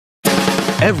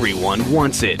Everyone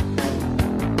wants it,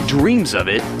 dreams of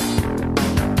it,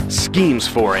 schemes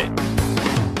for it.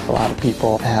 A lot of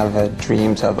people have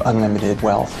dreams of unlimited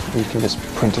wealth. You can just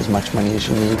print as much money as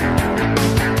you need.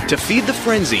 To feed the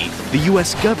frenzy, the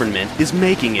U.S. government is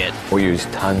making it. We use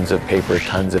tons of paper,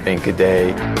 tons of ink a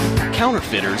day.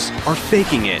 Counterfeiters are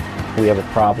faking it. We have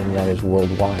a problem that is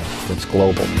worldwide, it's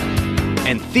global.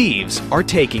 And thieves are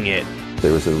taking it.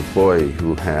 There was an employee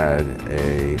who had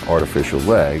an artificial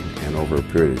leg, and over a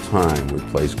period of time would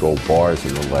place gold bars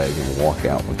in the leg and walk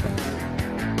out with them.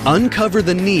 Uncover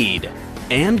the need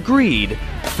and greed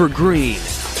for green.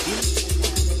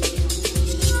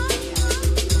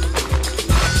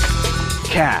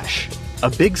 Cash, a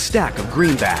big stack of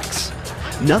greenbacks.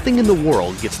 Nothing in the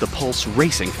world gets the pulse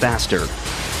racing faster.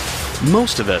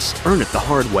 Most of us earn it the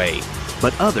hard way,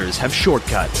 but others have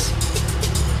shortcuts.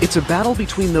 It's a battle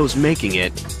between those making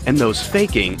it and those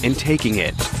faking and taking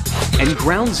it. And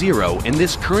ground zero in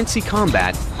this currency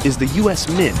combat is the U.S.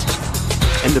 Mint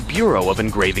and the Bureau of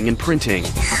Engraving and Printing.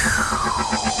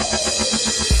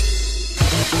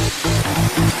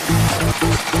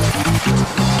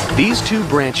 These two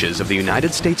branches of the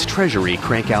United States Treasury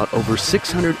crank out over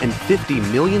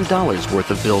 $650 million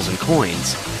worth of bills and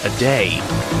coins a day.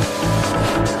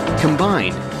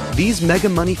 Combined, these mega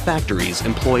money factories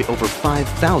employ over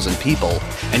 5,000 people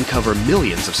and cover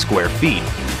millions of square feet,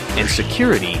 and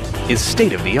security is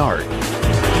state-of-the-art.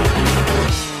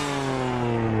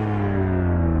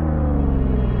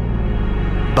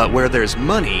 But where there's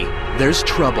money, there's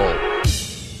trouble.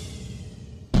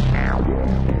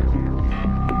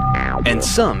 And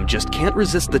some just can't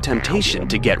resist the temptation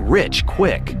to get rich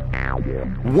quick.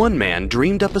 One man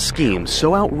dreamed up a scheme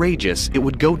so outrageous it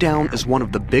would go down as one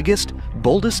of the biggest,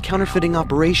 boldest counterfeiting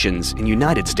operations in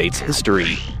United States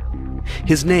history.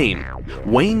 His name,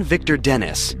 Wayne Victor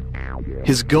Dennis.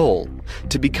 His goal,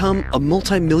 to become a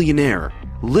multimillionaire,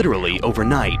 literally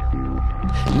overnight.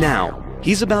 Now,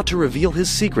 he's about to reveal his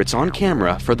secrets on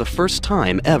camera for the first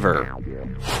time ever.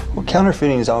 Well,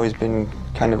 counterfeiting has always been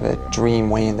kind of a dream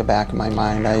way in the back of my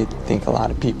mind. I think a lot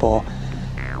of people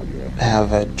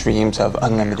have dreams of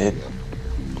unlimited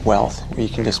wealth, where you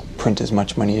can just print as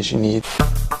much money as you need.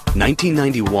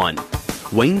 1991,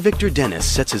 Wayne Victor Dennis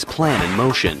sets his plan in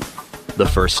motion. The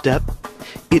first step?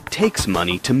 It takes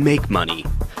money to make money.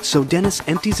 So Dennis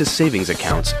empties his savings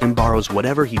accounts and borrows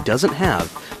whatever he doesn't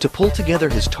have to pull together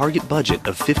his target budget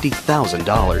of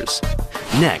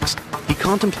 $50,000. Next, he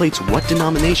contemplates what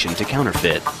denomination to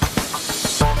counterfeit.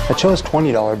 I chose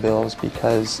 $20 bills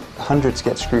because hundreds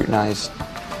get scrutinized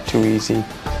too easy.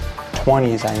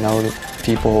 20s, I know that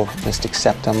people just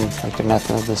accept them, like the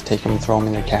method of just take them and throw them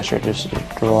in their cash register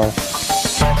drawer.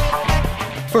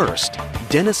 First,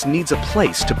 Dennis needs a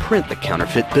place to print the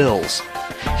counterfeit bills.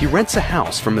 He rents a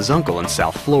house from his uncle in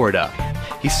South Florida.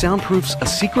 He soundproofs a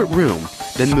secret room,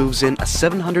 then moves in a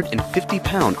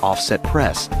 750-pound offset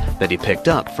press that he picked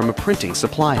up from a printing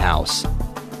supply house.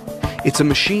 It's a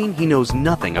machine he knows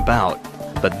nothing about,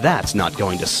 but that's not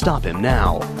going to stop him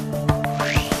now.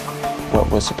 What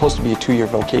was supposed to be a 2-year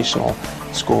vocational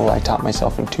school, I taught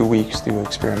myself in 2 weeks through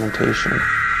experimentation.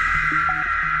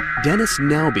 Dennis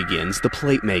now begins the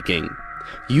plate making.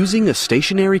 Using a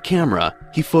stationary camera,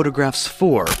 he photographs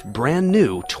 4 brand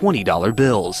new $20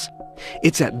 bills.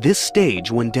 It's at this stage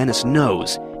when Dennis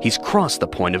knows he's crossed the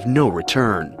point of no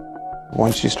return.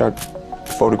 Once you start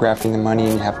photographing the money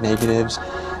and you have negatives,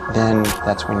 then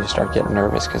that's when you start getting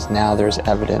nervous, because now there's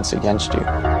evidence against you.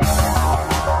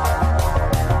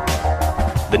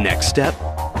 The next step?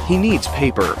 He needs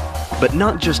paper, but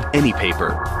not just any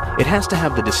paper. It has to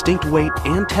have the distinct weight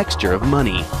and texture of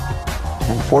money.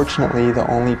 Unfortunately, the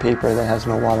only paper that has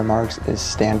no watermarks is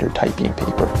standard typing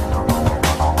paper.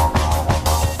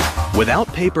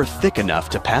 Without paper thick enough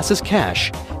to pass as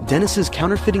cash, Dennis's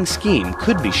counterfeiting scheme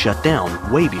could be shut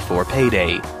down way before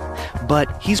payday.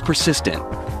 But he's persistent.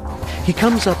 He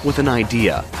comes up with an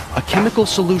idea, a chemical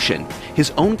solution,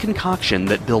 his own concoction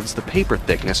that builds the paper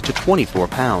thickness to 24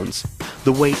 pounds,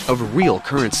 the weight of real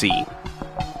currency.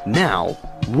 Now,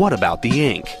 what about the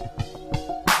ink?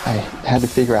 I had to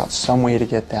figure out some way to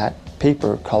get that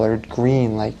paper colored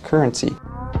green like currency.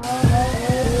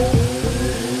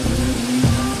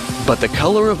 But the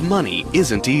color of money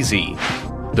isn't easy.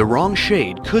 The wrong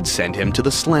shade could send him to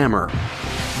the slammer.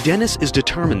 Dennis is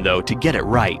determined, though, to get it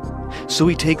right, so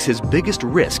he takes his biggest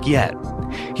risk yet.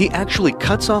 He actually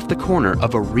cuts off the corner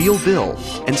of a real bill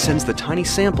and sends the tiny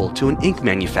sample to an ink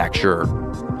manufacturer.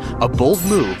 A bold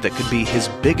move that could be his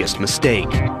biggest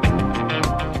mistake.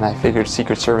 And I figured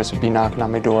Secret Service would be knocking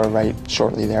on my door right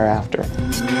shortly thereafter.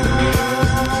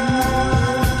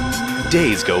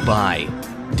 Days go by.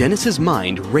 Dennis's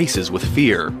mind races with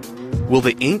fear. Will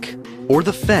the ink or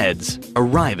the feds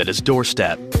arrive at his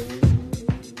doorstep?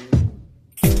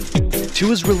 To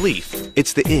his relief,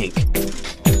 it's the ink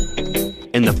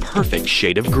in the perfect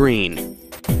shade of green.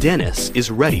 Dennis is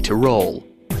ready to roll.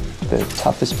 The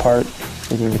toughest part,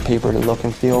 getting the paper to look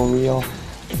and feel real,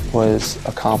 was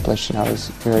accomplished, and I was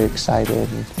very excited,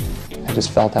 and I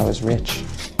just felt I was rich.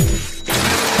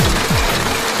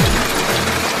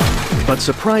 But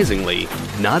surprisingly,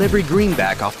 not every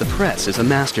greenback off the press is a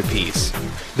masterpiece.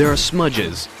 There are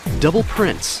smudges, double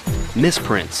prints,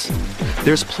 misprints.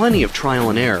 There's plenty of trial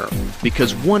and error,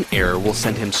 because one error will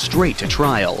send him straight to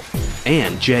trial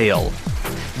and jail.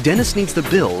 Dennis needs the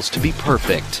bills to be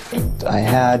perfect. I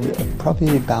had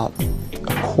probably about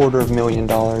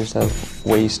 $250,000 of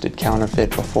wasted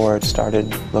counterfeit before it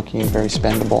started looking very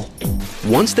spendable.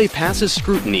 Once they pass his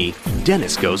scrutiny,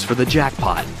 Dennis goes for the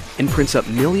jackpot and prints up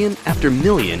million after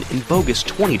million in bogus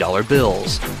 $20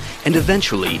 bills. And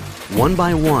eventually, one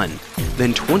by one,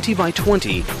 then 20 by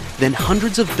 20, then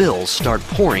hundreds of bills start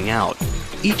pouring out,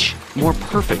 each more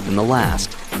perfect than the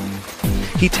last.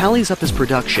 He tallies up his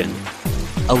production,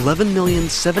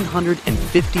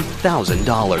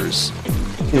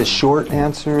 $11,750,000. The short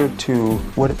answer to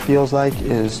what it feels like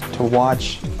is to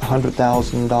watch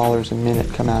 $100,000 a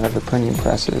minute come out of a printing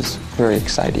press is very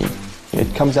exciting.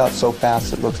 It comes out so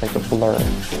fast it looks like a blur.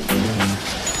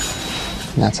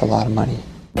 And that's a lot of money.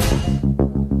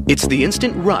 It's the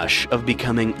instant rush of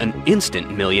becoming an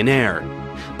instant millionaire.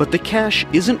 But the cash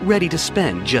isn't ready to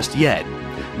spend just yet.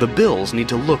 The bills need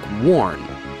to look worn.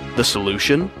 The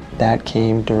solution? That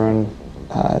came during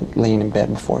laying in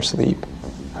bed before sleep.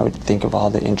 I would think of all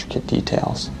the intricate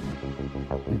details.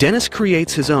 Dennis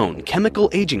creates his own chemical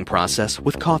aging process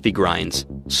with coffee grinds,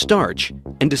 starch,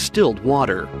 and distilled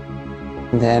water.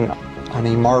 And then on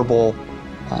a marble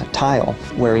tile,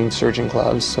 wearing surgeon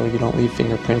gloves so you don't leave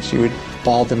fingerprints, you would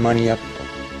ball the money up.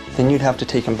 Then you'd have to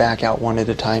take them back out one at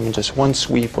a time in just one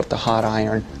sweep with the hot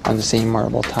iron on the same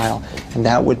marble tile. And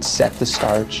that would set the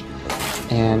starch,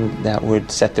 and that would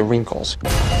set the wrinkles.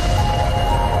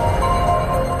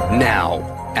 Now,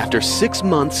 after 6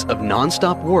 months of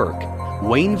non-stop work,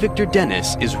 Wayne Victor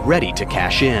Dennis is ready to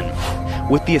cash in.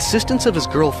 With the assistance of his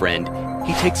girlfriend,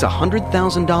 he takes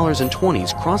 $100,000 in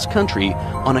 20s cross-country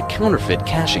on a counterfeit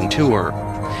cashing tour.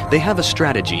 They have a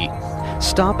strategy.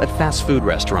 Stop at fast food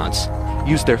restaurants,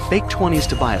 use their fake 20s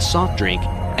to buy a soft drink,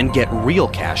 and get real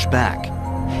cash back.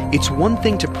 It's one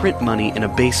thing to print money in a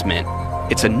basement.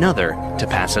 It's another to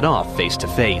pass it off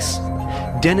face-to-face.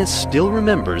 Dennis still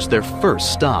remembers their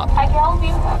first stop. I can help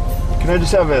you. Can I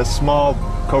just have a small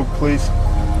Coke, please?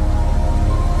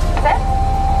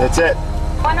 That's it.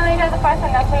 One later, the first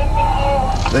one, please.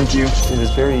 Thank you. Thank you. It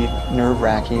was very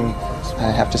nerve-wracking.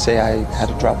 I have to say I had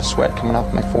a drop of sweat coming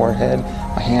off my forehead.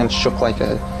 My hand shook like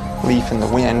a leaf in the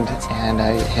wind, and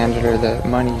I handed her the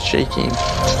money shaking.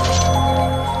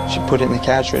 She put it in the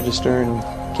cash register and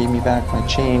gave me back my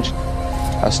change.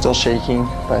 I was still shaking,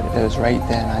 but it was right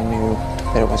then I knew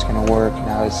that it was going to work, and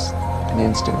I was an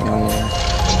instant millionaire.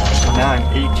 Now I'm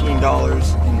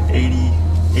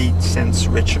 $18.88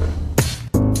 richer.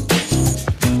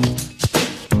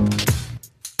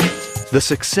 The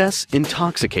success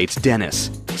intoxicates Dennis,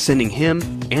 sending him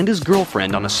and his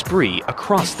girlfriend on a spree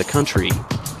across the country.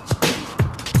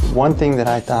 One thing that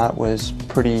I thought was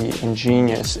pretty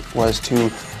ingenious was to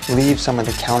leave some of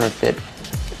the counterfeit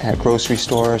at grocery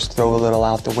stores, throw a little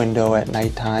out the window at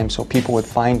nighttime so people would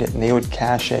find it and they would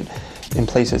cash it in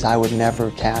places I would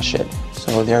never cash it.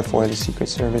 So therefore the Secret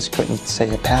Service couldn't say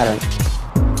a pattern.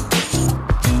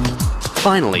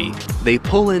 Finally, they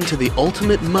pull into the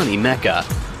ultimate money mecca,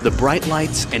 the bright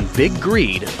lights and big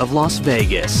greed of Las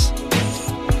Vegas.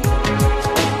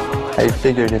 I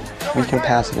figured if we can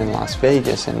pass it in Las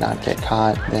Vegas and not get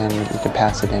caught, then we can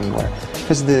pass it anywhere.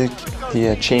 Because the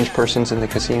change persons in the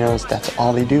casinos, that's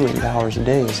all they do 8 hours a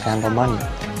day is handle money.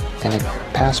 And it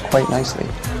passed quite nicely,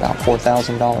 about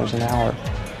 $4,000 an hour.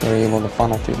 They were able to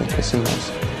funnel through the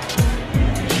casinos.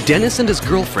 Dennis and his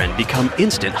girlfriend become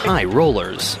instant high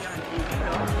rollers.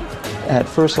 At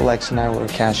first, Alexa and I were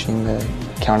cashing the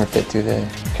counterfeit through the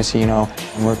casino,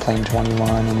 and we're playing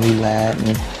 21 and roulette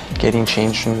and getting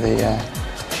change from the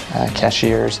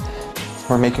cashiers.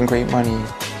 We're making great money.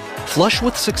 Flush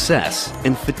with success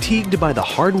and fatigued by the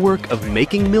hard work of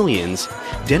making millions,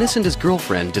 Dennis and his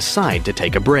girlfriend decide to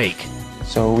take a break.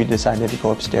 So we decided to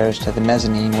go upstairs to the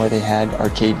mezzanine where they had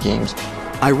arcade games.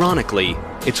 Ironically,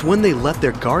 it's when they let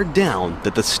their guard down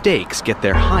that the stakes get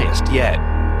their highest yet.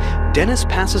 Dennis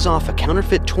passes off a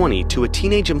counterfeit 20 to a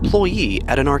teenage employee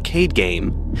at an arcade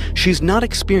game. She's not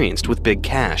experienced with big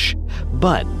cash,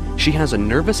 but she has a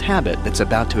nervous habit that's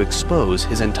about to expose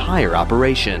his entire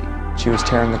operation. She was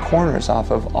tearing the corners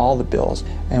off of all the bills,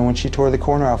 and when she tore the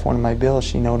corner off one of my bills,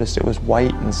 she noticed it was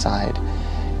white inside.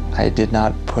 I did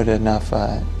not put enough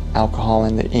alcohol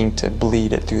in the ink to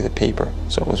bleed it through the paper,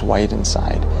 so it was white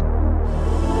inside.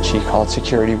 She called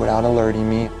security without alerting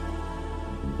me.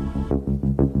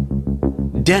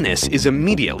 Dennis is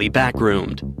immediately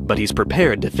backroomed, but he's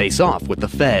prepared to face off with the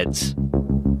feds.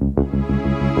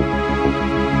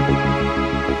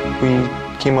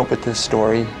 We came up with this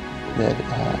story that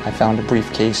I found a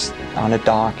briefcase on a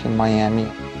dock in Miami,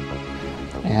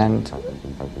 and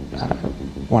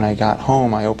when I got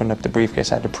home, I opened up the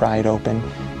briefcase, I had to pry it open,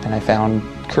 and I found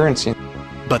currency.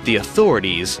 But the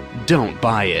authorities don't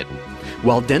buy it.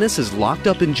 While Dennis is locked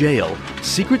up in jail,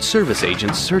 Secret Service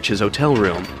agents search his hotel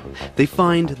room. They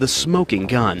find the smoking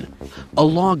gun, a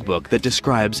logbook that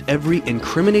describes every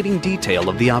incriminating detail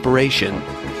of the operation.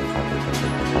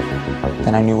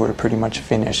 Then I knew we were pretty much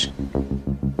finished.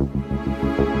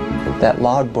 That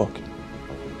logbook,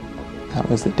 that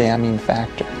was the damning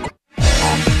factor.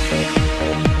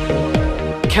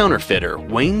 Counterfeiter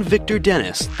Wayne Victor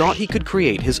Dennis thought he could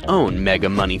create his own mega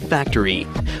money factory,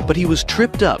 but he was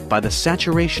tripped up by the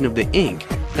saturation of the ink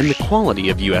and the quality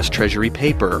of U.S. Treasury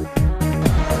paper.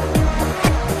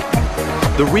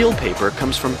 The real paper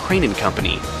comes from Crane &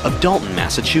 Company of Dalton,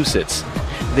 Massachusetts.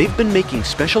 They've been making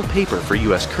special paper for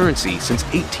U.S. currency since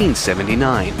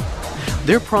 1879.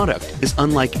 Their product is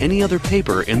unlike any other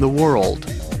paper in the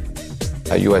world.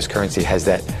 U.S. currency has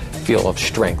that feel of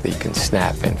strength that you can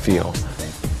snap and feel.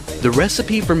 The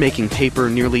recipe for making paper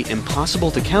nearly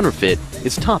impossible to counterfeit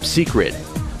is top secret.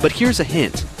 But here's a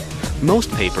hint.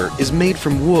 Most paper is made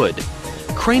from wood.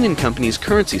 Crane & Company's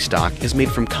currency stock is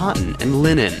made from cotton and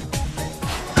linen.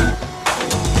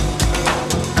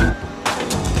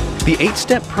 The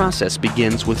 8-step process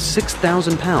begins with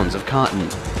 6,000 pounds of cotton.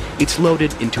 It's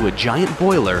loaded into a giant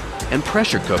boiler and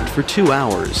pressure cooked for 2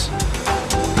 hours.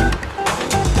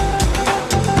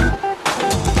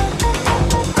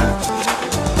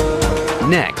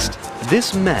 Next,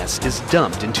 this mess is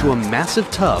dumped into a massive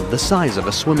tub the size of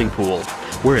a swimming pool,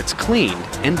 where it's cleaned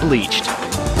and bleached.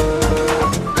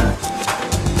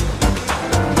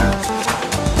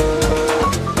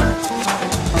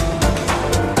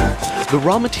 The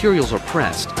raw materials are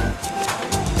pressed,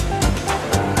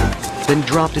 then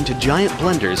dropped into giant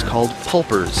blenders called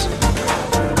pulpers.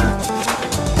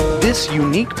 This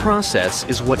unique process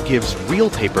is what gives real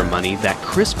paper money that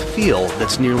crisp feel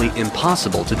that's nearly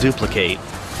impossible to duplicate.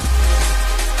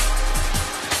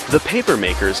 The paper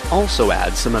makers also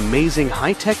add some amazing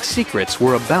high-tech secrets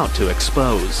we're about to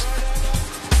expose.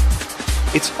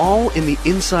 It's all in the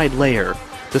inside layer,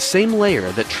 the same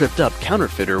layer that tripped up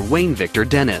counterfeiter Wayne Victor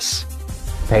Dennis.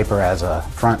 Paper has a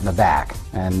front and a back,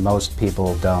 and most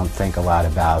people don't think a lot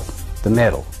about the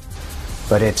middle.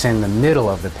 But it's in the middle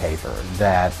of the paper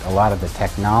that a lot of the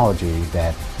technology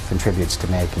that contributes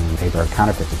to making paper a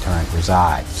counterfeit deterrent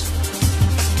resides.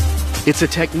 It's a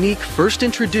technique first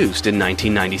introduced in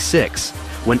 1996,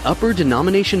 when upper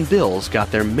denomination bills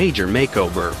got their major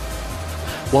makeover.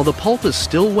 While the pulp is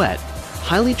still wet,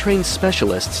 highly trained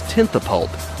specialists tint the pulp,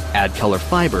 add color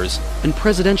fibers, and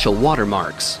presidential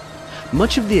watermarks.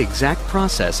 Much of the exact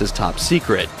process is top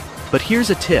secret, but here's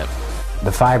a tip.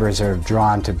 The fibers are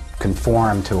drawn to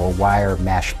conform to a wire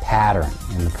mesh pattern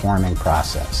in the forming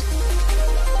process.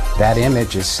 That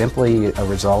image is simply a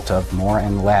result of more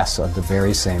and less of the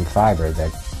very same fiber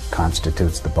that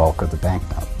constitutes the bulk of the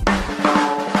banknote.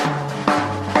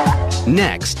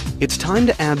 Next, it's time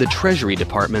to add the Treasury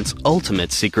Department's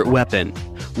ultimate secret weapon,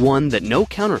 one that no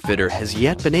counterfeiter has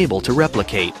yet been able to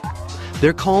replicate.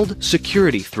 They're called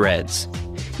security threads.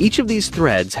 Each of these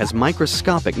threads has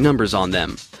microscopic numbers on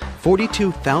them,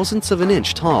 42 thousandths of an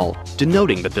inch tall,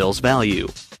 denoting the bill's value.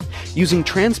 Using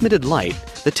transmitted light,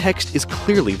 the text is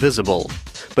clearly visible,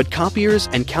 but copiers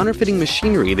and counterfeiting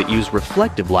machinery that use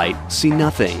reflective light see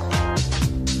nothing.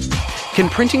 Can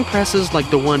printing presses like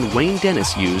the one Wayne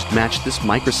Dennis used match this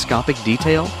microscopic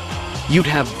detail? You'd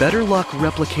have better luck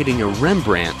replicating a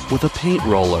Rembrandt with a paint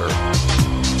roller.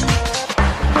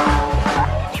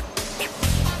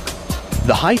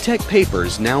 The high-tech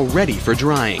paper's now ready for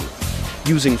drying.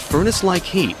 Using furnace-like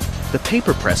heat, the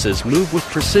paper presses move with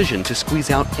precision to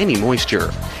squeeze out any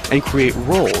moisture and create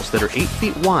rolls that are 8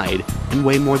 feet wide and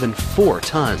weigh more than 4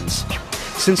 tons.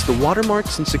 Since the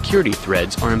watermarks and security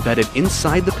threads are embedded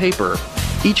inside the paper,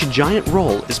 each giant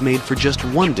roll is made for just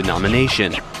one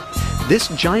denomination. This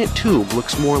giant tube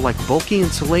looks more like bulky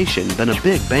insulation than a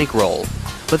big bankroll,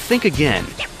 But think again.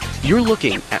 You're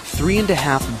looking at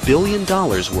 $3.5 billion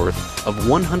worth of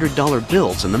 $100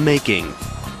 bills in the making.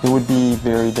 It would be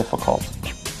very difficult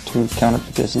to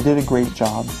counterfeit this. They did a great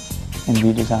job in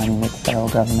redesigning it, the federal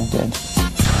government did.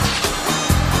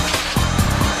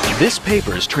 This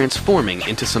paper is transforming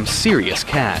into some serious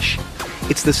cash.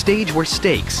 It's the stage where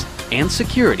stakes and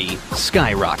security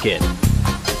skyrocket.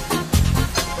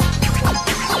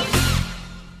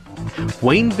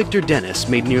 Wayne Victor Dennis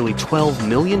made nearly $12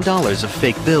 million of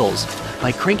fake bills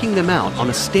by cranking them out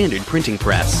on a standard printing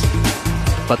press.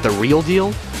 But the real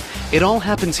deal? It all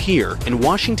happens here in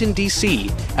Washington,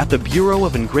 D.C. at the Bureau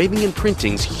of Engraving and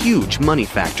Printing's huge money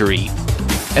factory.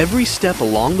 Every step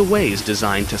along the way is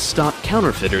designed to stop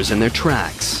counterfeiters in their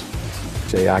tracks.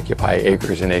 They occupy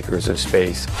acres and acres of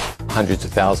space, hundreds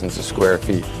of thousands of square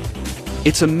feet.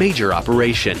 It's a major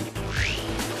operation.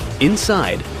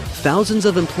 Inside, thousands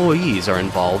of employees are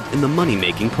involved in the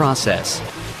money-making process,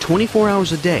 24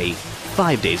 hours a day,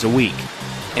 5 days a week.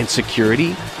 And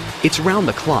security? It's round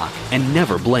the clock and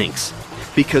never blinks,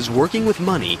 because working with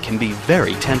money can be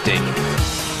very tempting.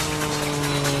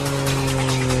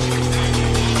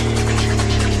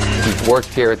 You've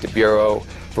worked here at the Bureau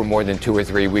for more than 2 or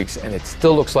 3 weeks and it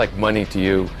still looks like money to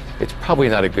you. It's probably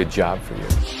not a good job for you.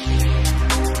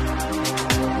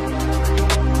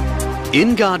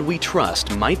 In God we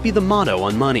trust might be the motto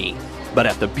on money, but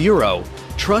at the Bureau,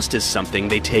 trust is something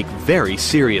they take very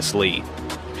seriously.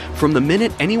 From the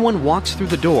minute anyone walks through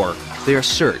the door, they are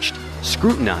searched,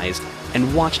 scrutinized,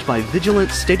 and watched by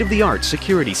vigilant state-of-the-art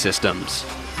security systems.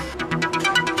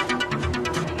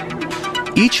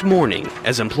 Each morning,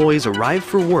 as employees arrive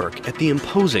for work at the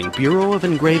imposing Bureau of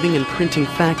Engraving and Printing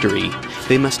factory,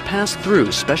 they must pass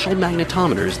through special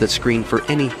magnetometers that screen for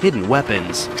any hidden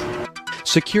weapons.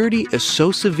 Security is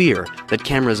so severe that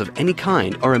cameras of any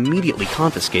kind are immediately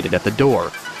confiscated at the door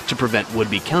to prevent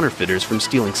would-be counterfeiters from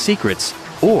stealing secrets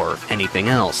or anything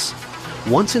else.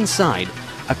 Once inside,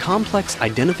 a complex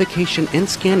identification and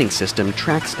scanning system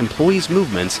tracks employees'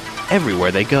 movements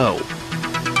everywhere they go.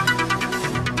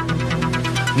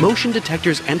 Motion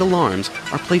detectors and alarms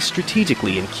are placed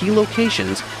strategically in key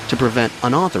locations to prevent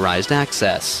unauthorized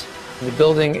access. The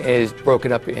building is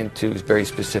broken up into very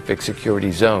specific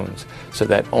security zones so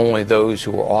that only those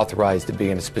who are authorized to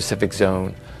be in a specific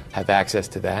zone have access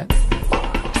to that.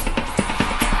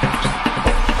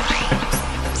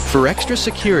 For extra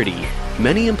security,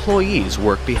 many employees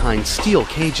work behind steel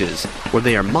cages where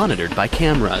they are monitored by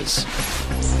cameras.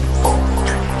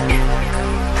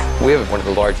 We have one of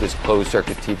the largest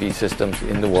closed-circuit TV systems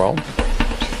in the world.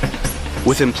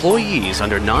 With employees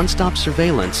under non-stop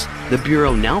surveillance, the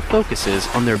Bureau now focuses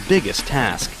on their biggest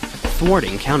task,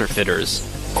 thwarting counterfeiters.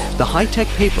 The high-tech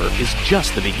paper is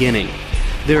just the beginning.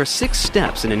 There are 6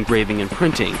 steps in engraving and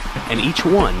printing, and each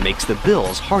one makes the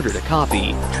bills harder to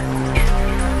copy.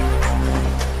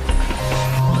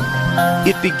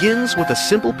 It begins with a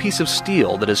simple piece of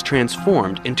steel that is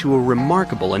transformed into a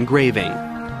remarkable engraving.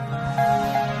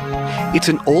 It's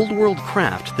an old-world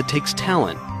craft that takes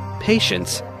talent,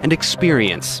 patience, and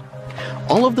experience.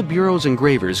 All of the Bureau's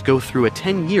engravers go through a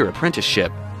 10-year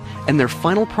apprenticeship, and their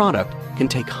final product can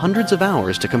take hundreds of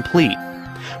hours to complete.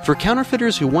 For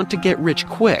counterfeiters who want to get rich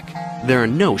quick, there are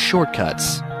no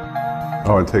shortcuts.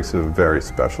 Oh, it takes a very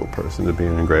special person to be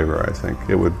an engraver, I think.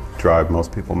 It would drive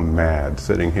most people mad,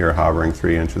 sitting here hovering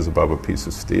 3 inches above a piece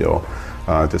of steel,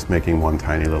 just making one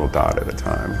tiny little dot at a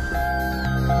time.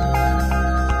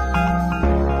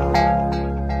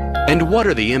 And what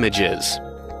are the images?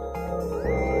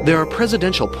 There are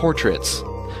presidential portraits,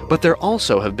 but there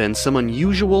also have been some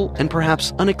unusual and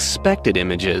perhaps unexpected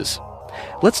images.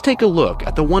 Let's take a look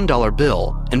at the $1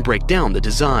 bill and break down the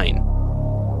design.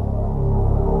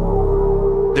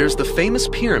 There's the famous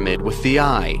pyramid with the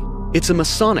eye. It's a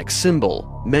Masonic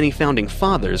symbol. Many founding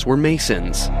fathers were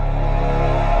Masons.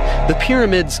 The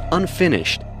pyramid's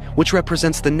unfinished, which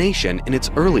represents the nation in its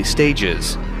early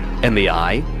stages. And the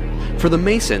eye? For the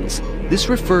Masons, this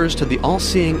refers to the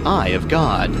all-seeing eye of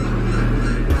God.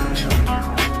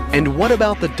 And what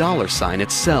about the dollar sign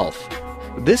itself?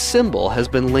 This symbol has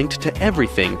been linked to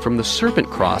everything from the serpent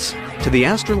cross to the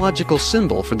astrological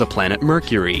symbol for the planet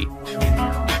Mercury.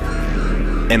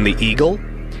 And the eagle?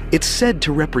 It's said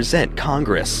to represent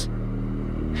Congress.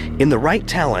 In the right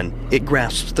talon, it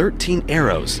grasps 13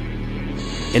 arrows,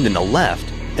 and in the left,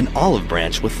 an olive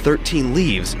branch with 13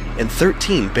 leaves and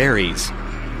 13 berries.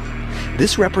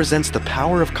 This represents the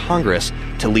power of Congress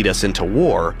to lead us into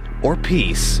war or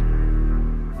peace.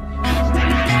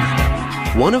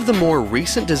 One of the more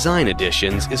recent design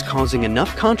additions is causing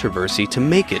enough controversy to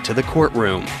make it to the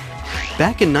courtroom.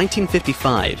 Back in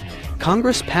 1955,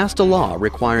 Congress passed a law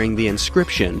requiring the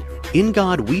inscription, "In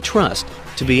God We Trust,"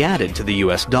 to be added to the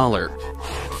US dollar.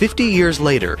 50 years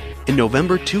later, in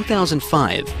November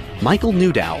 2005, Michael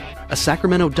Newdow, a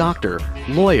Sacramento doctor,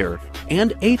 lawyer,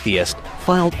 and atheist,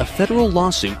 filed a federal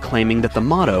lawsuit claiming that the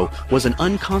motto was an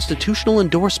unconstitutional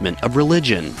endorsement of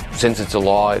religion. Since it's a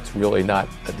law, it's really not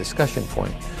a discussion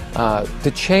point. To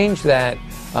change that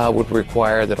would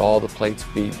require that all the plates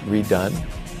be redone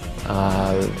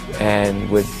and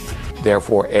would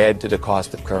therefore add to the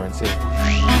cost of currency.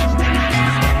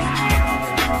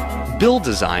 Bill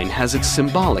design has its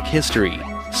symbolic history,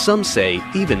 some say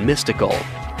even mystical,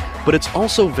 but it's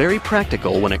also very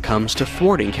practical when it comes to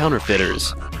thwarting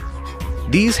counterfeiters.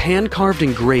 These hand-carved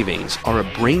engravings are a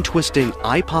brain-twisting,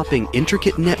 eye-popping,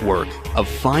 intricate network of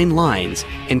fine lines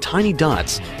and tiny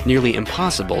dots nearly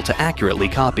impossible to accurately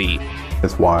copy.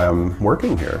 That's why I'm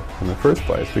working here in the first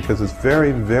place, because it's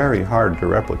very, very hard to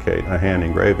replicate a hand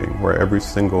engraving where every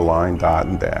single line, dot,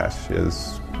 and dash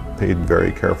is paid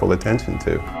very careful attention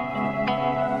to.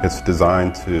 It's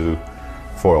designed to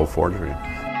foil forgery.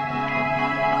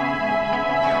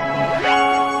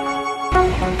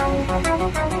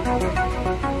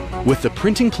 With the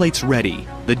printing plates ready,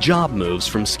 the job moves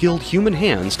from skilled human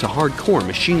hands to hardcore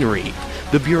machinery,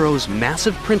 the Bureau's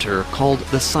massive printer called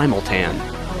the Simultan.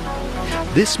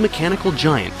 This mechanical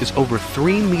giant is over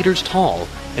 3 meters tall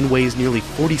and weighs nearly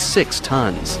 46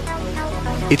 tons.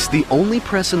 It's the only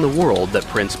press in the world that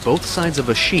prints both sides of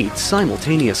a sheet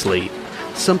simultaneously,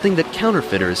 something that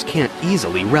counterfeiters can't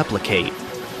easily replicate.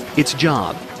 Its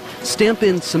job: stamp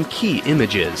in some key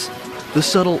images, the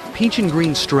subtle peach and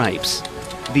green stripes,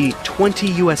 the 20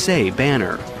 USA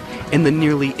banner, and the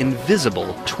nearly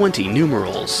invisible 20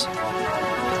 numerals.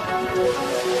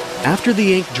 After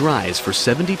the ink dries for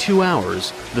 72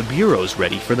 hours, the Bureau's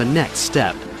ready for the next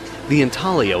step, the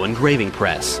intaglio engraving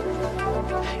press.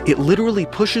 It literally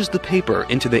pushes the paper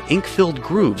into the ink-filled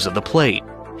grooves of the plate.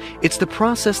 It's the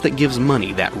process that gives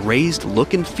money that raised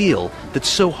look and feel that's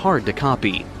so hard to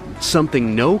copy,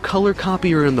 something no color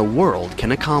copier in the world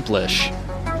can accomplish.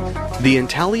 The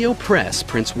intaglio press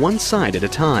prints one side at a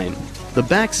time. The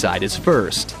back side is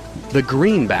first, the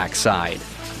green back side.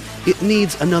 It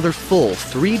needs another full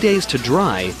 3 days to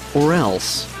dry, or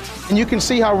else. And you can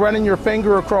see how running your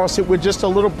finger across it with just a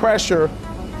little pressure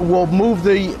will move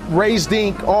the raised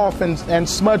ink off and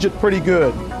smudge it pretty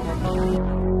good.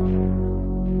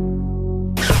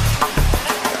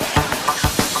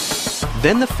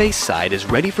 Then the face side is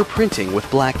ready for printing with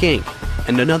black ink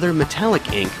and another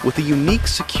metallic ink with a unique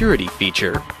security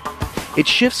feature. It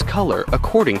shifts color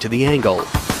according to the angle.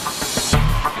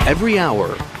 Every hour,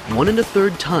 1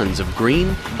 1/3 tons of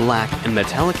green, black, and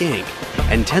metallic ink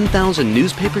and 10,000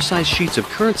 newspaper-sized sheets of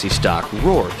currency stock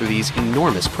roar through these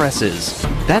enormous presses.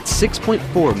 That's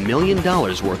 $6.4 million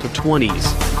worth of 20s.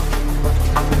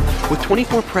 With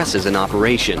 24 presses in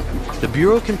operation, the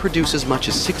Bureau can produce as much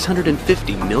as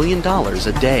 $650 million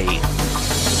a day.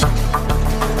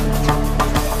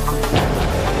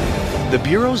 The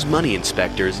Bureau's money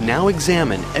inspectors now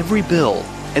examine every bill,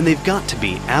 and they've got to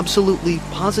be absolutely,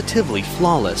 positively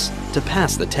flawless to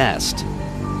pass the test.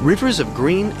 Rivers of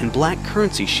green and black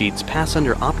currency sheets pass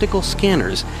under optical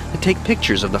scanners that take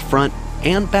pictures of the front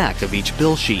and back of each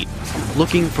bill sheet,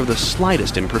 looking for the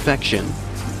slightest imperfection.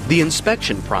 The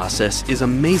inspection process is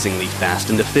amazingly fast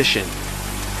and efficient.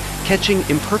 Catching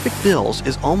imperfect bills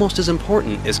is almost as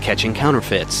important as catching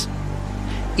counterfeits.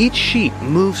 Each sheet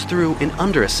moves through in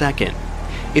under a second.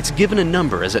 It's given a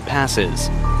number as it passes.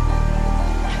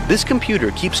 This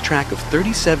computer keeps track of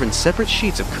 37 separate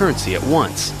sheets of currency at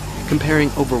once,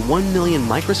 comparing over 1 million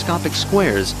microscopic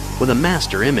squares with a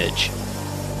master image.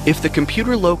 If the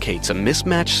computer locates a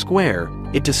mismatched square,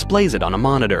 it displays it on a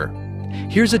monitor.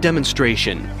 Here's a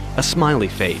demonstration, a smiley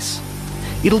face.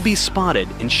 It'll be spotted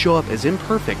and show up as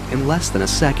imperfect in less than a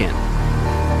second.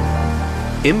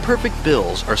 Imperfect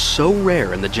bills are so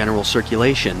rare in the general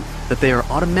circulation that they are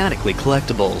automatically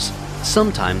collectibles,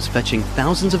 sometimes fetching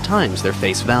thousands of times their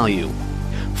face value.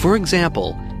 For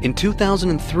example, in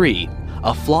 2003,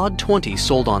 a flawed 20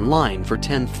 sold online for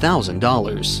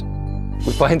 $10,000.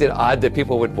 We find it odd that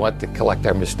people would want to collect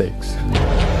our mistakes.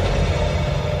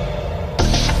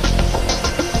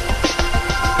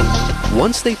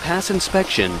 Once they pass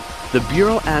inspection, the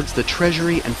Bureau adds the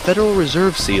Treasury and Federal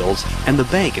Reserve seals and the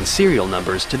bank and serial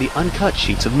numbers to the uncut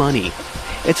sheets of money.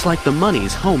 It's like the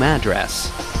money's home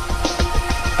address.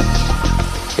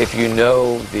 If you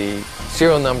know the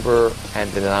serial number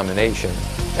and denomination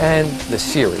and the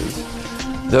series,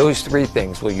 those three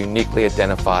things will uniquely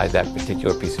identify that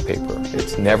particular piece of paper.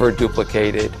 It's never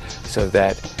duplicated, so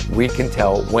that we can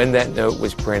tell when that note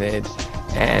was printed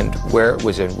and where it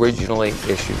was originally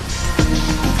issued.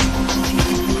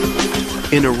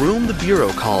 In a room the Bureau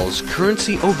calls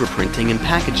currency overprinting and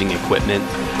packaging equipment,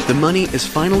 the money is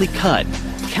finally cut,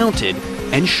 counted,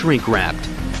 and shrink-wrapped.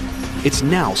 It's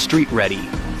now street-ready.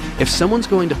 If someone's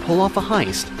going to pull off a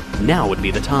heist, now would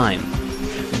be the time.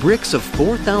 Bricks of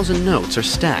 4,000 notes are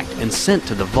stacked and sent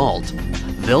to the vault.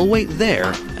 They'll wait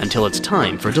there until it's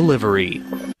time for delivery.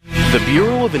 The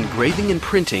Bureau of Engraving and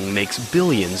Printing makes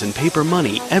billions in paper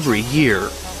money every year.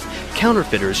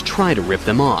 Counterfeiters try to rip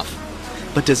them off.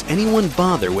 But does anyone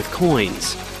bother with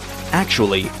coins?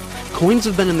 Actually, coins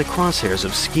have been in the crosshairs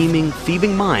of scheming,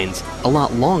 thieving minds a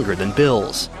lot longer than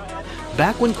bills.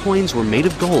 Back when coins were made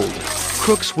of gold,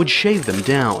 crooks would shave them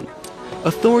down.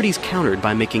 Authorities countered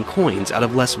by making coins out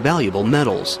of less valuable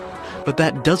metals. But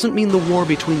that doesn't mean the war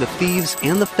between the thieves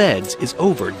and the feds is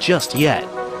over just yet.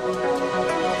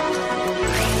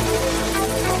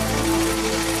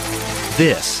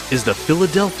 This is the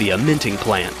Philadelphia Minting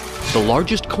Plant, the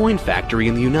largest coin factory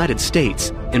in the United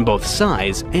States in both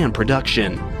size and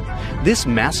production. This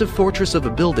massive fortress of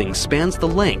a building spans the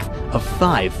length of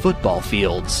 5 football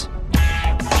fields.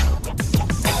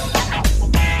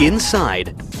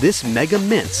 Inside, this mega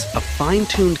mint's a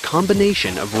fine-tuned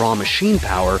combination of raw machine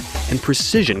power and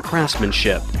precision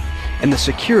craftsmanship, and the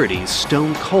security's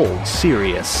stone-cold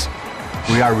serious.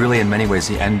 We are really in many ways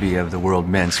the envy of the world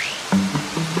mints.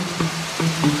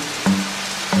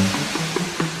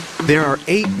 There are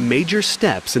 8 major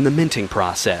steps in the minting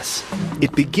process.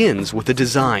 It begins with a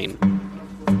design.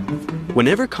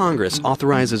 Whenever Congress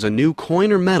authorizes a new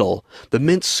coin or metal, the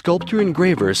mint's sculptor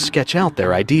engravers sketch out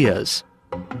their ideas.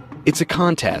 It's a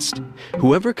contest.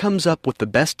 Whoever comes up with the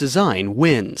best design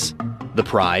wins. The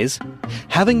prize?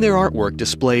 Having their artwork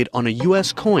displayed on a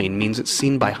U.S. coin means it's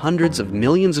seen by hundreds of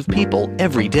millions of people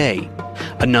every day,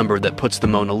 a number that puts the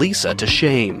Mona Lisa to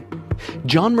shame.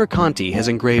 John Mercanti has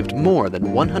engraved more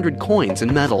than 100 coins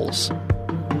and medals.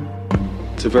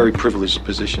 It's a very privileged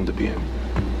position to be in.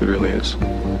 It really is,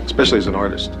 especially as an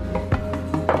artist.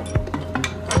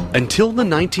 Until the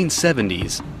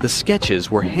 1970s, the sketches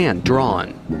were hand-drawn.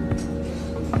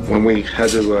 When we had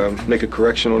to make a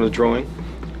correction on a drawing,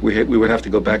 we would have to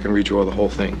go back and redraw the whole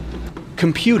thing.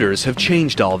 Computers have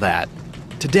changed all that.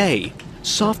 Today,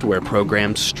 software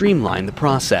programs streamline the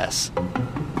process.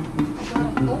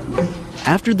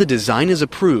 After the design is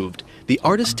approved, the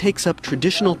artist takes up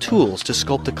traditional tools to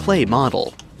sculpt a clay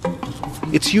model.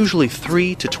 It's usually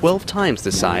 3 to 12 times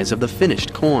the size of the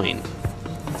finished coin.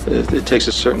 It takes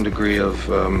a certain degree of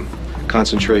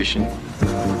concentration.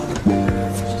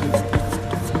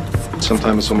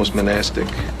 Sometimes it's almost monastic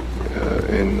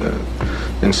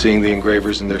in seeing the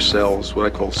engravers in their cells, what I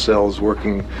call cells,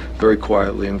 working very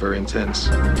quietly and very intense.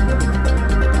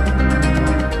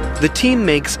 The team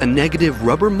makes a negative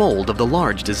rubber mold of the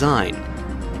large design.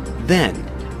 Then,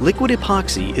 liquid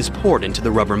epoxy is poured into the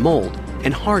rubber mold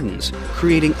and hardens,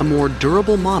 creating a more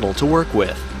durable model to work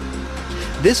with.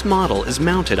 This model is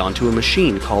mounted onto a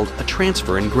machine called a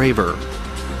transfer engraver.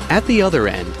 At the other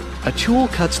end, a tool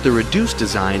cuts the reduced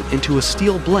design into a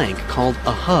steel blank called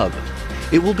a hub.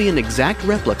 It will be an exact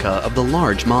replica of the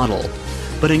large model,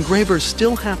 but engravers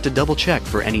still have to double-check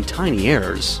for any tiny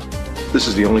errors. This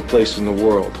is the only place in the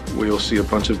world where you'll see a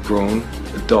bunch of grown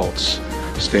adults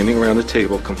standing around a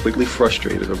table completely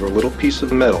frustrated over a little piece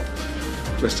of metal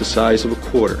that's the size of a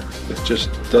quarter that just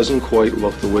doesn't quite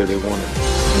look the way they want it.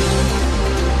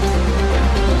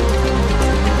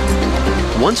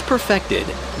 Once perfected,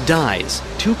 dies,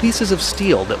 2 pieces of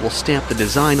steel that will stamp the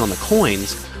design on the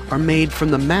coins, are made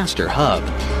from the master hub.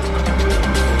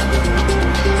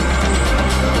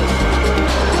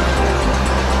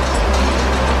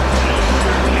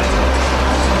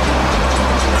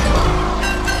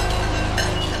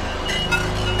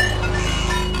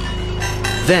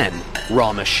 Then,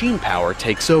 raw machine power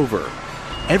takes over.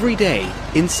 Every day,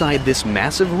 inside this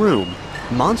massive room,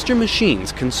 monster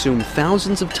machines consume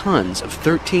thousands of tons of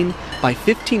 13 by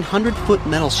 1,500-foot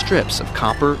metal strips of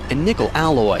copper and nickel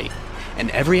alloy, and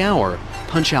every hour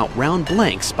punch out round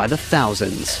blanks by the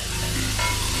thousands.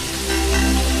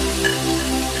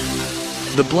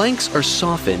 The blanks are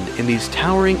softened in these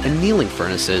towering annealing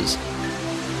furnaces,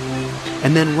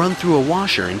 and then run through a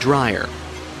washer and dryer.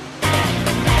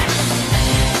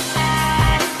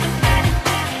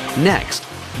 Next,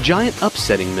 giant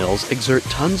upsetting mills exert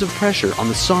tons of pressure on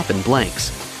the softened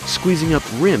blanks, squeezing up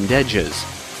rimmed edges.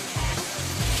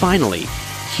 Finally,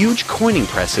 huge coining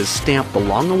presses stamp the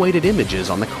long-awaited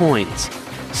images on the coins,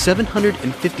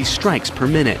 750 strikes per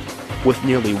minute, with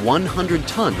nearly 100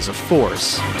 tons of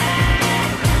force.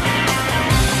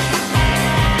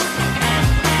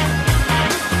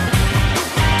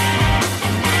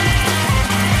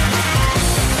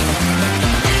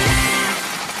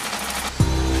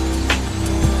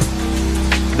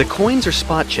 The coins are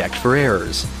spot checked for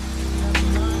errors.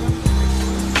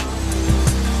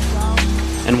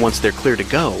 And once they're clear to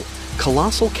go,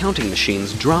 colossal counting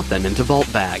machines drop them into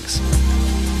vault bags.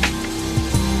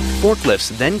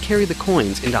 Forklifts then carry the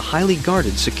coins into highly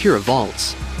guarded, secure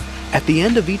vaults. At the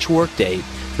end of each workday,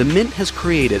 the Mint has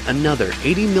created another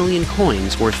 80 million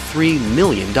coins worth $3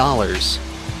 million.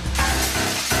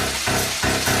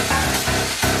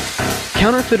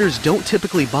 Counterfeiters don't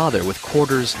typically bother with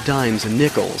quarters, dimes, and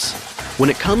nickels. When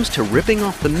it comes to ripping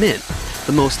off the Mint,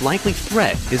 the most likely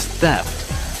threat is theft.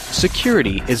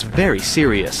 Security is very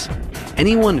serious.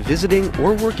 Anyone visiting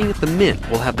or working at the Mint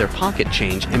will have their pocket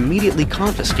change immediately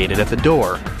confiscated at the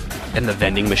door. And the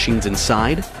vending machines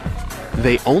inside?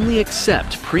 They only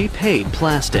accept prepaid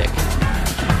plastic.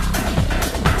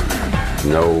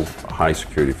 No high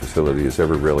security facility has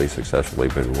ever really successfully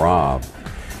been robbed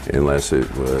unless it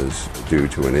was due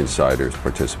to an insider's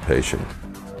participation.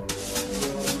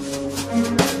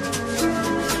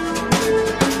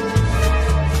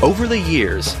 Over the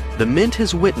years, the Mint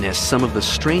has witnessed some of the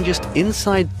strangest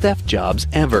inside theft jobs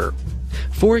ever.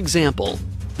 For example,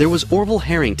 there was Orville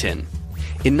Harrington.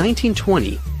 In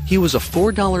 1920, he was a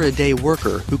 $4 a day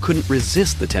worker who couldn't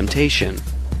resist the temptation.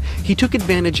 He took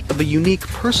advantage of a unique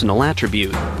personal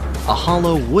attribute, a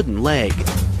hollow wooden leg.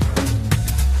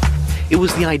 It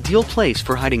was the ideal place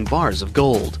for hiding bars of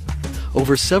gold.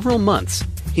 Over several months,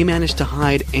 he managed to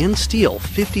hide and steal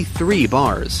 53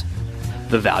 bars.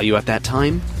 The value at that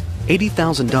time?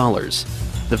 $80,000.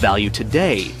 The value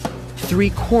today?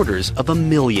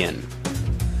 $750,000.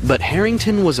 But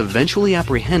Harrington was eventually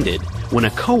apprehended when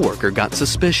a coworker got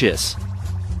suspicious.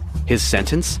 His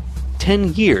sentence?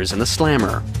 10 years in the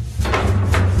slammer.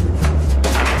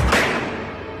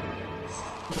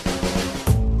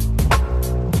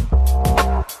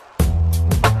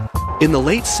 In the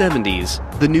late 70s,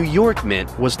 the New York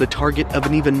Mint was the target of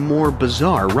an even more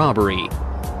bizarre robbery.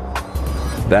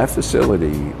 That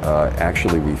facility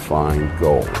actually refined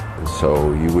gold.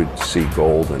 So you would see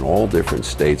gold in all different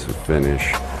states of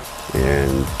finish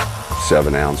in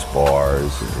 7-ounce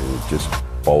bars and just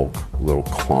bulk little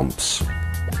clumps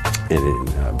and in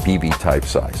BB type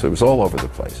size. So it was all over the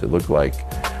place. It looked like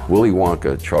Willy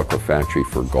Wonka chocolate factory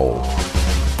for gold.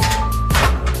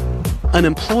 An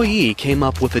employee came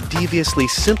up with a deviously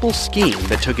simple scheme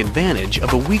that took advantage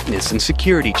of a weakness in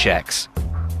security checks.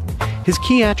 His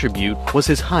key attribute was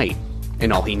his height,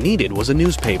 and all he needed was a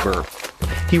newspaper.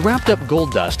 He wrapped up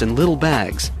gold dust in little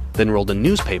bags, then rolled a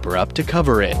newspaper up to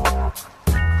cover it.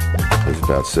 He was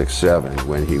about 6'7".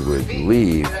 When he would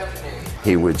leave,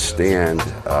 he would stand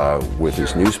with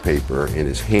his newspaper in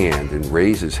his hand and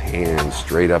raise his hand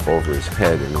straight up over his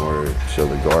head in order so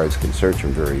the guards could search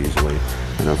him very easily.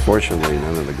 And unfortunately,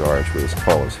 none of the guards were as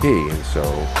tall as he, and so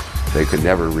they could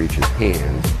never reach his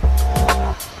hands.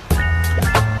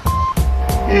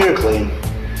 You're clean.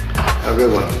 Have a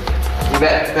good one. You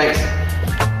bet. Thanks.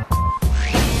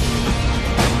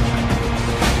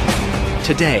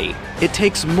 Today, it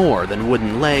takes more than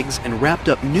wooden legs and wrapped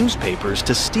up newspapers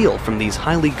to steal from these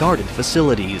highly guarded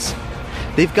facilities.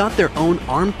 They've got their own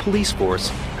armed police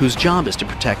force whose job is to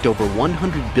protect over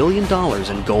 $100 billion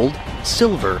in gold,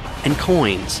 silver, and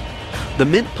coins. The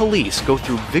Mint police go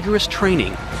through vigorous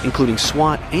training, including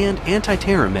SWAT and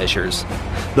anti-terror measures.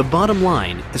 The bottom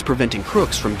line is preventing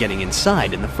crooks from getting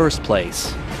inside in the first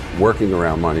place. Working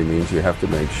around money means you have to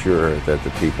make sure that the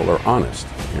people are honest.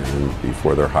 And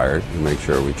before they're hired, we make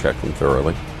sure we check them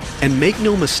thoroughly. And make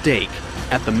no mistake,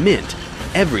 at the Mint,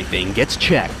 everything gets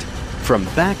checked, from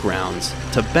backgrounds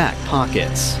to back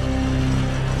pockets.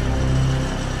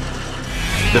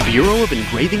 The Bureau of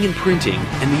Engraving and Printing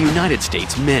and the United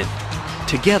States Mint.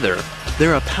 Together,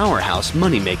 they're a powerhouse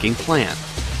money-making plant,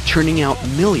 churning out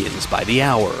millions by the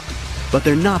hour. But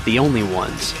they're not the only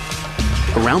ones.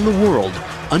 Around the world,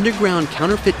 underground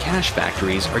counterfeit cash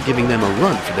factories are giving them a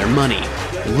run for their money,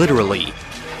 literally.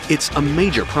 It's a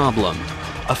major problem,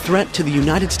 a threat to the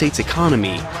United States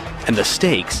economy, and the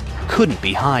stakes couldn't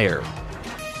be higher.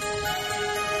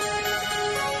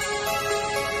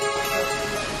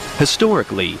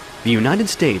 Historically, the United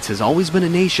States has always been a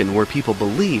nation where people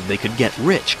believed they could get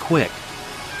rich quick.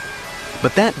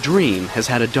 But that dream has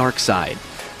had a dark side.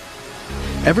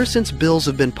 Ever since bills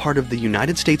have been part of the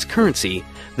United States currency,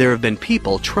 there have been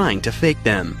people trying to fake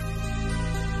them.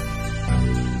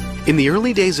 In the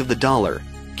early days of the dollar,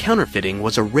 counterfeiting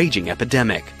was a raging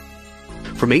epidemic.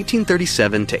 From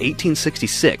 1837 to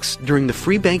 1866, during the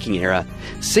free banking era,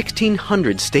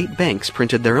 1,600 state banks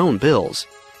printed their own bills,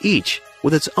 each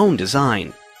with its own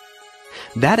design.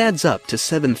 That adds up to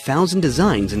 7,000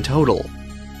 designs in total.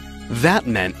 That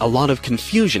meant a lot of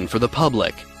confusion for the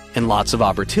public, and lots of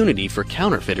opportunity for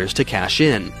counterfeiters to cash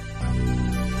in.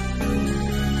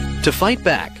 To fight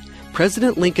back,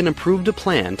 President Lincoln approved a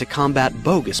plan to combat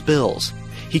bogus bills.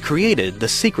 He created the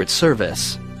Secret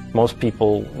Service. Most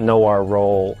people know our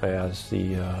role as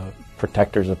the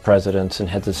protectors of presidents and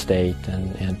heads of state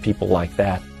and people like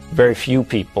that. Very few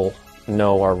people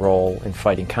know our role in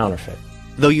fighting counterfeit.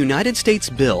 Though United States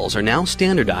bills are now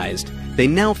standardized, they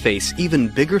now face even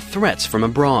bigger threats from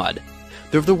abroad.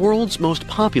 They're the world's most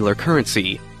popular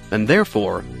currency, and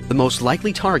therefore the most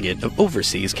likely target of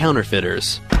overseas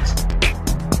counterfeiters.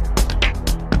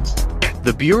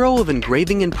 The Bureau of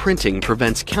Engraving and Printing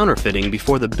prevents counterfeiting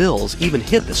before the bills even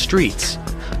hit the streets.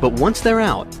 But once they're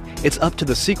out, it's up to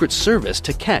the Secret Service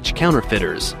to catch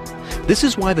counterfeiters. This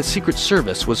is why the Secret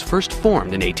Service was first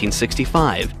formed in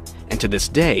 1865, and to this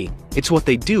day, it's what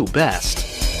they do best.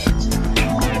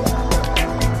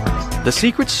 The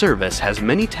Secret Service has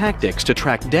many tactics to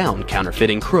track down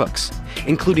counterfeiting crooks,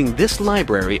 including this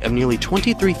library of nearly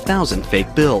 23,000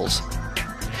 fake bills.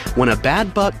 When a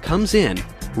bad buck comes in,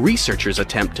 researchers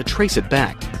attempt to trace it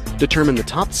back, determine the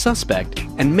top suspect,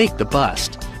 and make the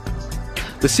bust.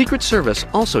 The Secret Service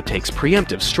also takes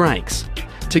preemptive strikes.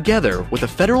 Together with the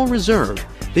Federal Reserve,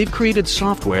 they've created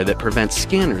software that prevents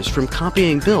scanners from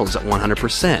copying bills at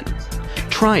 100%.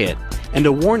 Try it, and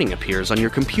a warning appears on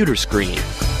your computer screen.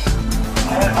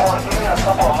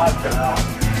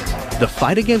 The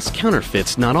fight against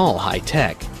counterfeit's not all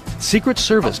high-tech. Secret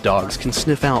Service dogs can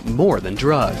sniff out more than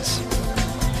drugs.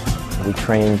 We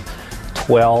trained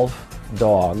 12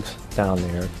 dogs down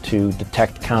there to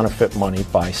detect counterfeit money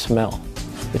by smell.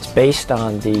 It's based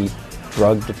on the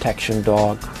drug detection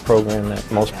dog program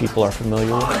that most people are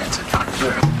familiar with.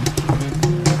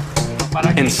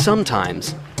 And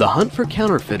sometimes, the hunt for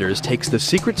counterfeiters takes the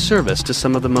Secret Service to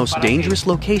some of the most dangerous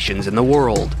locations in the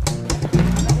world.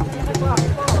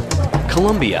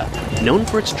 Colombia, known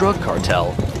for its drug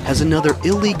cartel, has another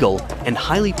illegal and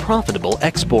highly profitable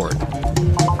export.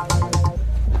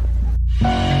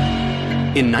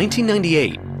 In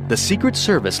 1998, the Secret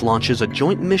Service launches a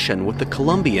joint mission with the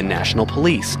Colombian National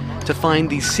Police to find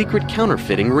these secret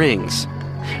counterfeiting rings.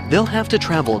 They'll have to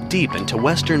travel deep into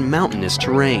western mountainous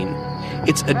terrain.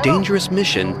 It's a dangerous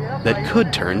mission that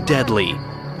could turn deadly.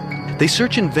 They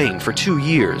search in vain for 2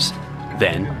 years.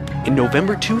 Then, in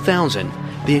November 2000,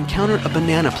 they encounter a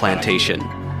banana plantation.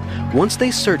 Once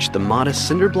they search the modest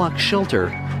cinder-block shelter,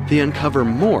 they uncover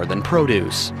more than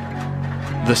produce.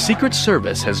 The Secret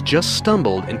Service has just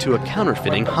stumbled into a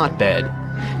counterfeiting hotbed.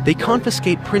 They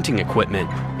confiscate printing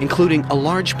equipment, including a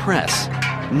large press,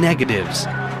 negatives,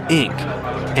 ink,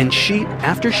 and sheet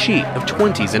after sheet of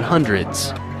 20s and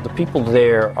 100s. The people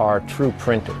there are true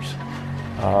printers.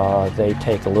 They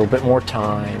take a little bit more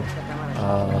time.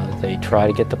 They try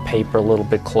to get the paper a little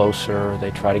bit closer.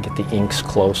 They try to get the inks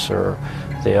closer.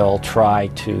 They'll try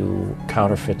to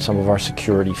counterfeit some of our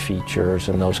security features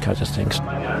and those kinds of things.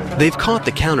 They've caught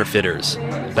the counterfeiters,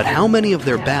 but how many of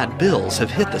their bad bills have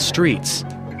hit the streets?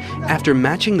 After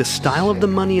matching the style of the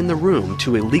money in the room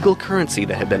to illegal currency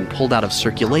that had been pulled out of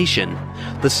circulation,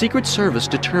 the Secret Service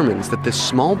determines that this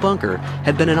small bunker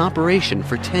had been in operation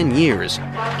for 10 years,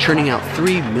 churning out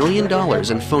 $3 million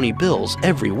in phony bills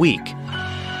every week.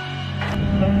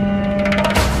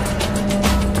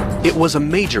 It was a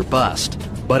major bust,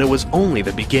 but it was only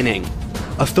the beginning.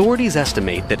 Authorities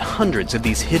estimate that hundreds of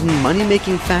these hidden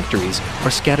money-making factories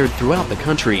are scattered throughout the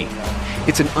country.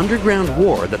 It's an underground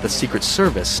war that the Secret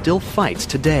Service still fights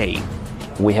today.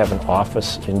 We have an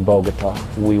office in Bogota.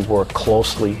 We work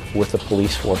closely with the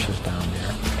police forces down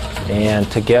there. And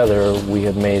together, we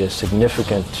have made a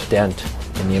significant dent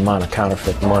in the amount of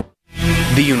counterfeit money.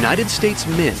 The United States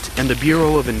Mint and the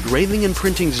Bureau of Engraving and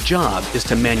Printing's job is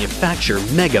to manufacture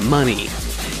mega money.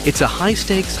 It's a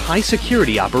high-stakes,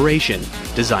 high-security operation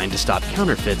designed to stop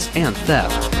counterfeits and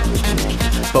theft.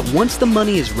 But once the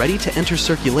money is ready to enter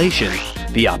circulation,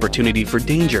 the opportunity for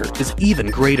danger is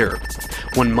even greater.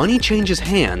 When money changes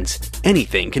hands,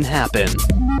 anything can happen.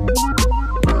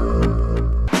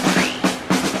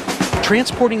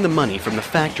 Transporting the money from the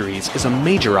factories is a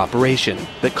major operation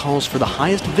that calls for the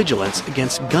highest vigilance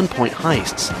against gunpoint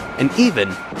heists and even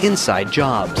inside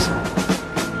jobs.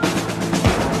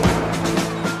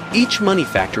 Each money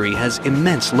factory has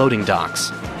immense loading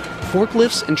docks.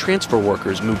 Forklifts and transfer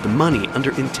workers move the money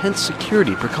under intense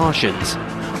security precautions.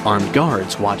 Armed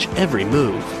guards watch every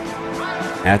move.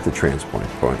 At the transport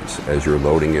points, as you're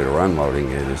loading it or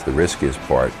unloading it, is the riskiest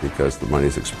part because the money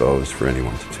is exposed for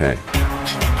anyone to take.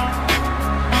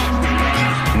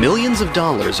 Millions of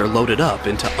dollars are loaded up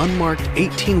into unmarked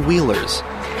 18-wheelers.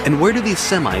 And where do these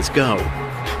semis go?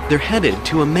 They're headed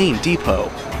to a main depot.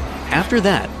 After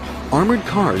that, Armored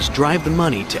cars drive the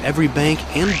money to every bank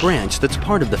and branch that's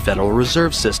part of the Federal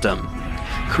Reserve System.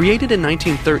 Created in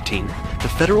 1913, the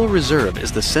Federal Reserve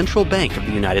is the central bank of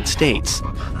the United States,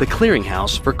 the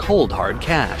clearinghouse for cold, hard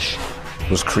cash. It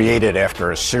was created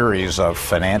after a series of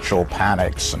financial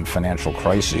panics and financial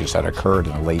crises that occurred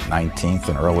in the late 19th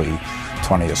and early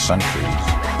 20th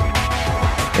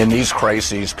centuries. In these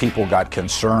crises, people got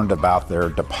concerned about their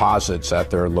deposits at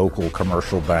their local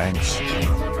commercial banks.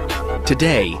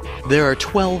 Today, there are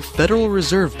 12 Federal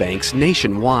Reserve banks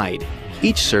nationwide,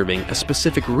 each serving a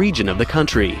specific region of the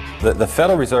country. The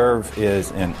Federal Reserve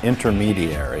is an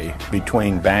intermediary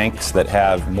between banks that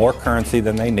have more currency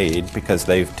than they need because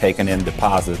they've taken in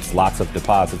deposits, lots of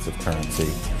deposits of currency,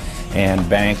 and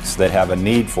banks that have a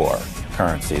need for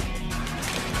currency.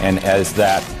 And as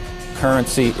that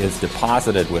currency is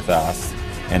deposited with us,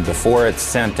 and before it's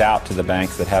sent out to the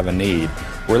banks that have a need,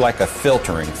 we're like a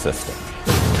filtering system.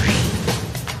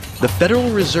 The Federal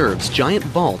Reserve's giant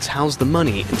vaults house the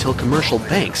money until commercial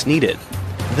banks need it.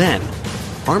 Then,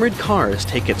 armored cars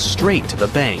take it straight to the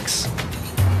banks.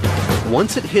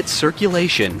 Once it hits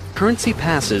circulation, currency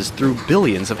passes through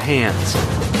billions of hands.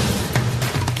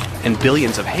 And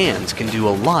billions of hands can do a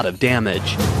lot of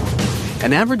damage.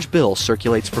 An average bill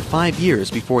circulates for 5 years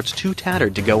before it's too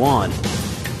tattered to go on.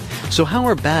 So how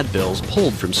are bad bills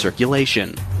pulled from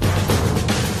circulation?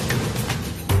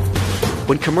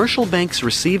 When commercial banks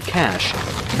receive cash,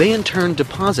 they in turn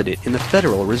deposit it in the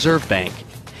Federal Reserve Bank.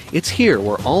 It's here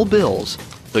where all bills,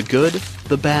 the good,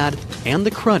 the bad, and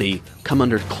the cruddy, come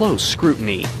under close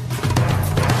scrutiny.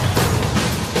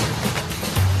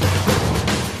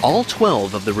 All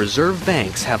 12 of the reserve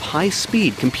banks have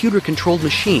high-speed computer-controlled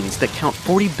machines that count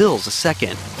 40 bills a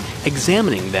second,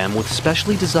 examining them with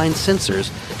specially designed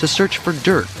sensors to search for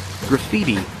dirt,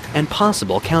 graffiti, and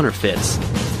possible counterfeits.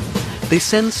 They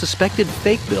send suspected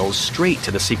fake bills straight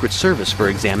to the Secret Service for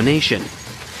examination.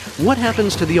 What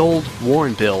happens to the old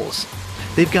worn bills?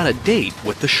 They've got a date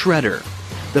with the shredder.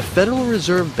 The Federal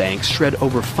Reserve banks shred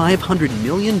over $500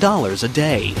 million a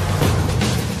day.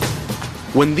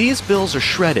 When these bills are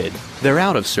shredded, they're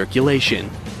out of circulation,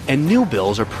 and new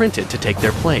bills are printed to take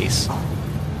their place.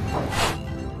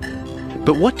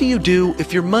 But what do you do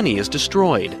if your money is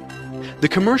destroyed? The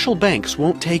commercial banks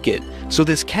won't take it, so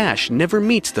this cash never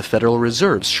meets the Federal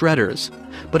Reserve's shredders.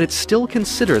 But it's still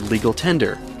considered legal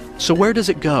tender. So where does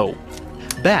it go?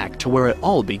 Back to where it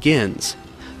all begins.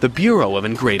 The Bureau of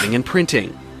Engraving and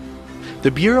Printing. The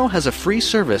Bureau has a free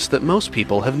service that most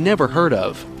people have never heard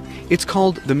of. It's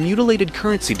called the Mutilated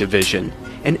Currency Division,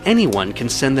 and anyone can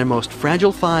send their most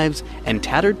fragile 5s and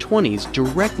tattered 20s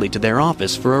directly to their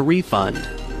office for a refund.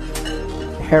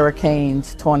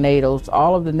 Hurricanes, tornadoes,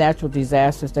 all of the natural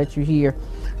disasters that you hear,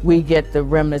 we get the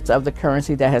remnants of the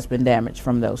currency that has been damaged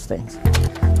from those things.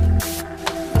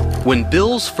 When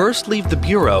bills first leave the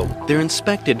Bureau, they're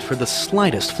inspected for the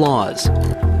slightest flaws.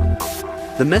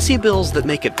 The messy bills that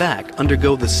make it back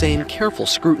undergo the same careful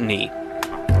scrutiny.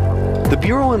 The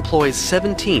Bureau employs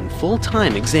 17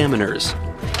 full-time examiners.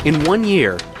 In 1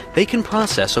 year, they can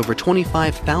process over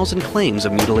 25,000 claims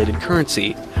of mutilated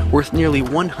currency, worth nearly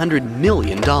 $100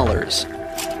 million.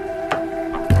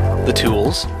 The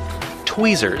tools?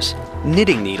 Tweezers,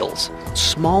 knitting needles,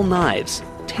 small knives,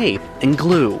 tape, and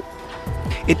glue.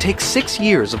 It takes 6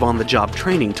 years of on-the-job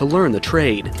training to learn the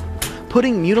trade.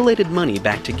 Putting mutilated money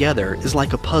back together is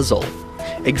like a puzzle.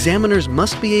 Examiners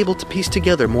must be able to piece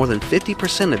together more than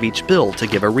 50% of each bill to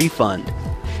give a refund.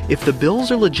 If the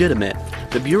bills are legitimate,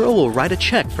 the Bureau will write a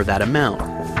check for that amount.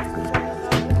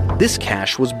 This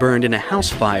cash was burned in a house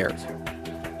fire.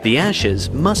 The ashes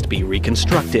must be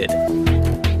reconstructed.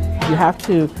 You have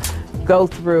to go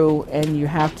through and you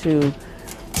have to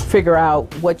figure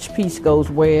out which piece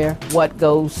goes where, what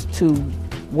goes to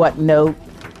what note.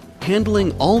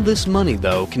 Handling all this money,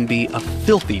 though, can be a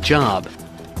filthy job.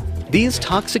 These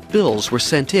toxic bills were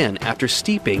sent in after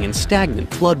steeping in stagnant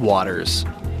floodwaters.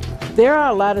 There are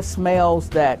a lot of smells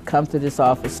that come to this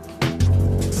office.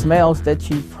 Smells that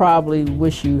you probably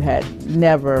wish you had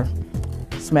never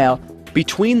smelled.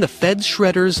 Between the Fed's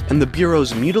shredders and the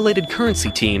Bureau's mutilated currency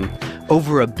team,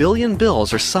 over 1 billion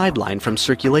bills are sidelined from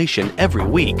circulation every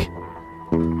week.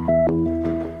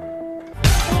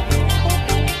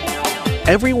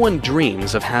 Everyone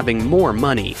dreams of having more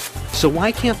money, so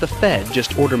why can't the Fed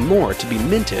just order more to be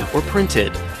minted or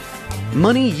printed?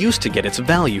 Money used to get its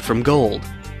value from gold.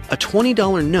 A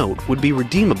 $20 note would be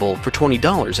redeemable for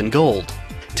 $20 in gold.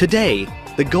 Today,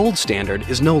 the gold standard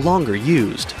is no longer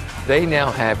used. They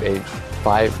now have a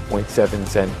 5.7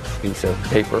 cent piece of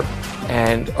paper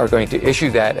and are going to issue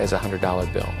that as a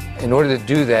 $100 bill. In order to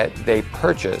do that, they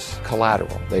purchase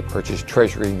collateral. They purchase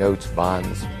treasury notes,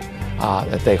 bonds,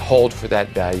 that they hold for that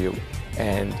value,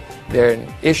 and they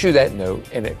issue that note,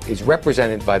 and it is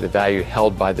represented by the value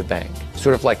held by the bank.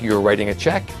 Sort of like you're writing a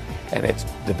check, and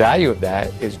the value of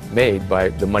that is made by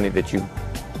the money that you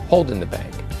hold in the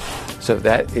bank. So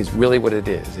that is really what it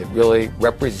is. It really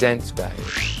represents value.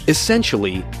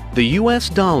 Essentially, the US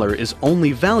dollar is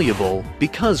only valuable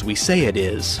because we say it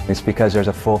is. It's because there's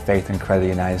a full faith and credit of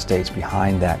the United States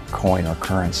behind that coin or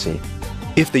currency.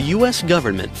 If the US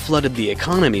government flooded the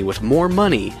economy with more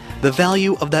money, the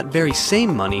value of that very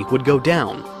same money would go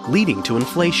down, leading to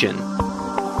inflation.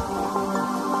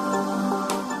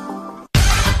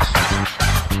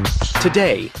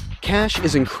 Today, cash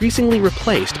is increasingly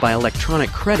replaced by electronic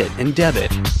credit and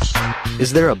debit.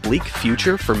 Is there a bleak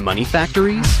future for money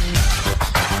factories?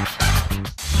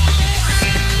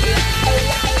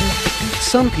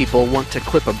 Some people want to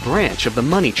clip a branch of the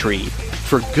money tree,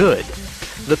 for good.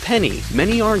 The penny,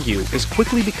 many argue, is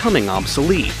quickly becoming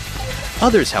obsolete.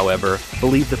 Others, however,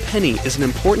 believe the penny is an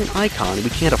important icon we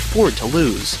can't afford to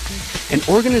lose. An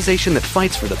organization that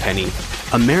fights for the penny,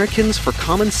 Americans for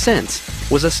Common Sense,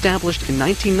 was established in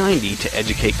 1990 to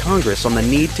educate Congress on the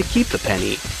need to keep the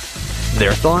penny.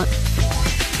 Their thought?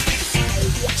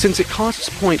 Since it costs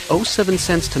 0.07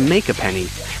 cents to make a penny,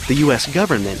 the US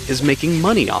government is making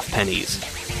money off pennies.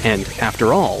 And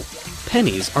after all,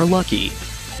 pennies are lucky.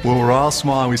 Well, we're all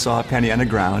small and we saw a penny on the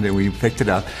ground and we picked it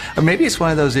up. Or maybe it's one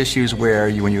of those issues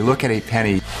where when you look at a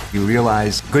penny, you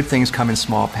realize good things come in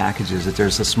small packages, that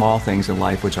there's the small things in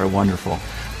life which are wonderful.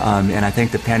 And I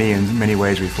think the penny in many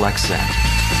ways reflects that.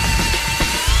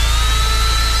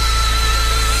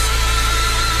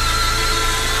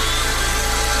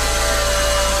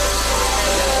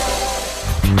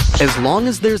 As long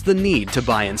as there's the need to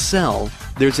buy and sell,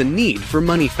 there's a need for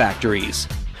money factories.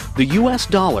 The US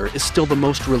dollar is still the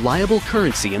most reliable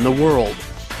currency in the world.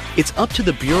 It's up to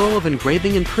the Bureau of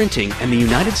Engraving and Printing and the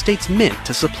United States Mint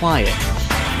to supply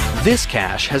it. This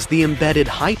cash has the embedded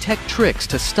high-tech tricks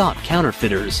to stop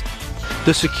counterfeiters,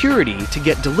 the security to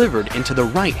get delivered into the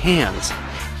right hands,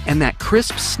 and that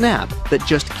crisp snap that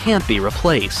just can't be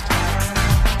replaced.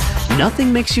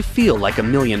 Nothing makes you feel like $1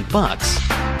 million,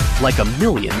 like $1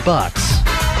 million.